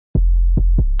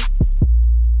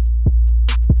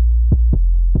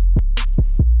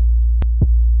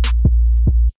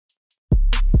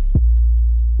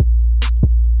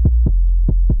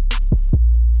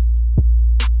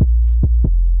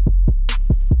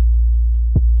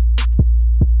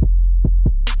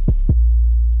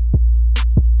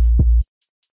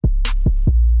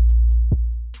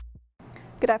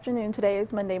afternoon. Today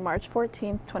is Monday, March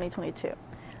 14th, 2022.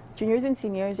 Juniors and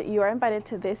seniors, you are invited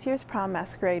to this year's Prom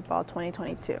Masquerade Ball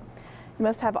 2022. You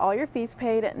must have all your fees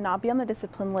paid, not be on the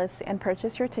discipline list, and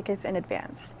purchase your tickets in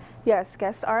advance. Yes,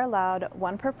 guests are allowed,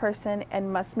 one per person,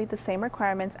 and must meet the same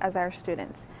requirements as our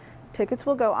students. Tickets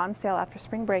will go on sale after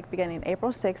spring break beginning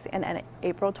April 6th and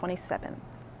April 27th.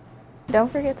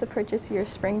 Don't forget to purchase your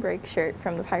spring break shirt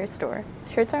from the Pirate store.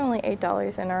 Shirts are only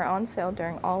 $8 and are on sale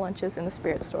during all lunches in the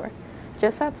Spirit store,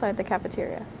 just outside the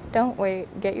cafeteria. Don't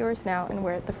wait, get yours now and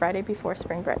wear it the Friday before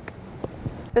spring break.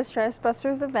 The Stress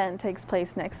Busters event takes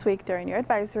place next week during your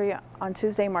advisory on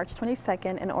Tuesday, March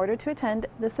 22nd. In order to attend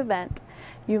this event,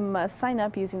 you must sign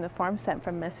up using the form sent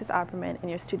from Mrs. Opperman in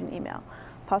your student email.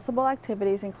 Possible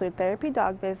activities include therapy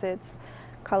dog visits,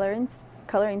 coloring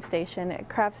station,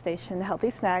 craft station, healthy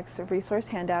snacks, resource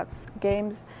handouts,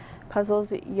 games,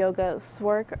 puzzles, yoga,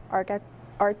 SWORK,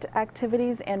 art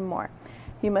activities, and more.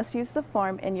 You must use the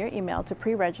form in your email to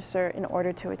pre-register in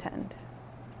order to attend.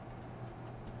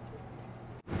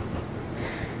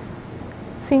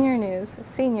 Senior news.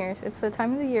 Seniors, it's the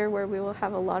time of the year where we will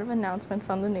have a lot of announcements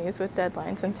on the news with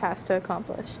deadlines and tasks to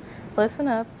accomplish. Listen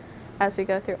up as we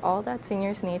go through all that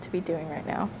seniors need to be doing right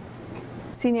now.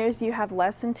 Seniors, you have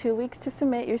less than 2 weeks to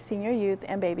submit your senior, youth,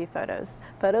 and baby photos.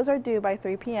 Photos are due by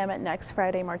 3 p.m. at next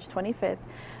Friday, March 25th.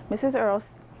 Mrs. Earl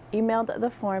emailed the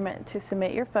form to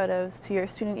submit your photos to your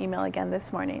student email again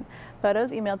this morning.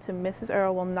 Photos emailed to Mrs.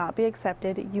 Earl will not be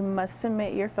accepted. You must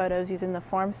submit your photos using the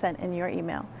form sent in your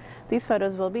email. These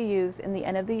photos will be used in the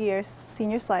end of the year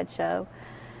senior slideshow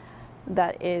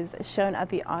that is shown at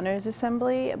the Honors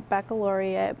Assembly,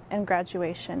 Baccalaureate, and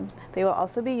graduation. They will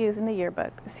also be used in the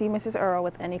yearbook. See Mrs. Earl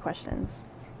with any questions.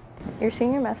 Your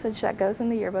senior message that goes in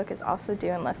the yearbook is also due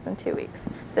in less than 2 weeks.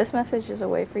 This message is a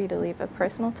way for you to leave a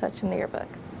personal touch in the yearbook.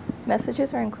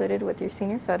 Messages are included with your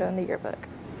senior photo in the yearbook.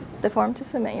 The form to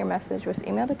submit your message was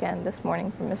emailed again this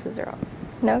morning from Mrs. Earl.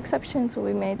 No exceptions will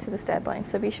be made to this deadline,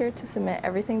 so be sure to submit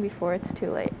everything before it's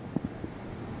too late.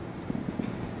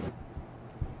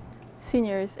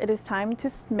 Seniors, it is time to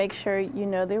make sure you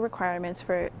know the requirements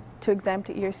to exempt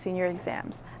your senior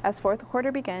exams. As fourth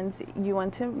quarter begins, you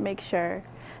want to make sure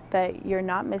that you're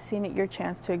not missing your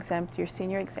chance to exempt your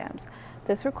senior exams.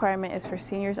 This requirement is for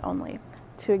seniors only.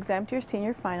 To exempt your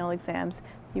senior final exams,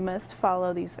 you must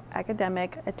follow these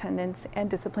academic, attendance, and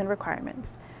discipline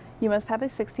requirements. You must have a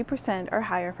 60% or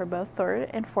higher for both third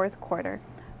and fourth quarter,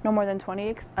 no more than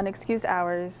 20 unexcused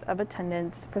hours of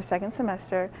attendance for second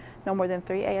semester, no more than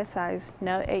 3 ASIs,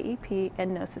 no AEP,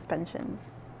 and no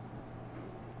suspensions.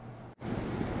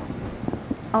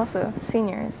 Also,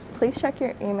 seniors, please check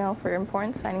your email for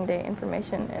important signing day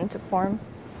information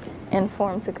and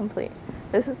form to complete.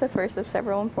 This is the first of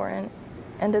several important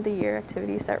end of the year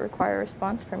activities that require a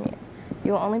response from you.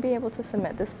 You will only be able to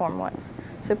submit this form once,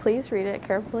 so please read it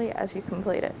carefully as you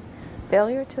complete it.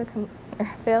 Failure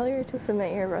to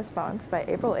submit your response by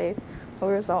April 8th will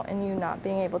result in you not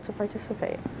being able to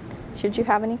participate. Should you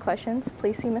have any questions,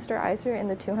 please see Mr. Iser in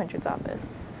the 200s office.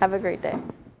 Have a great day.